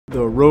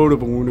The road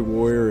of a wounded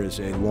warrior is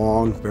a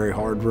long, very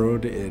hard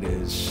road. It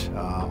is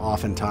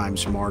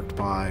oftentimes marked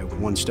by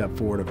one step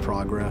forward of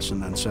progress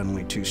and then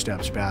suddenly two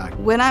steps back.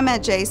 When I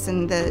met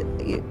Jason,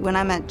 when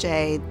I met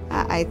Jay,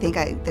 I think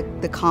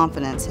the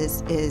confidence,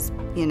 his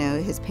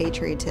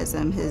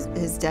patriotism,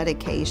 his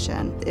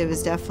dedication, it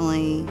was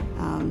definitely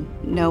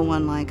no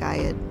one like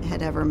I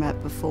had ever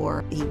met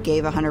before. He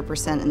gave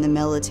 100% in the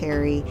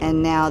military,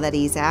 and now that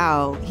he's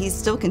out, he's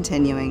still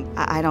continuing.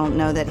 I don't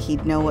know that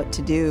he'd know what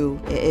to do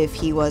if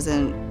he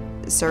wasn't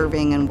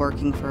serving and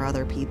working for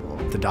other people.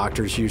 The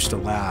doctors used to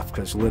laugh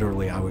because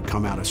literally I would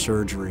come out of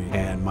surgery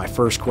and my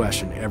first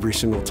question every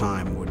single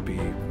time would be,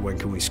 when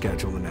can we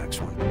schedule the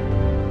next one?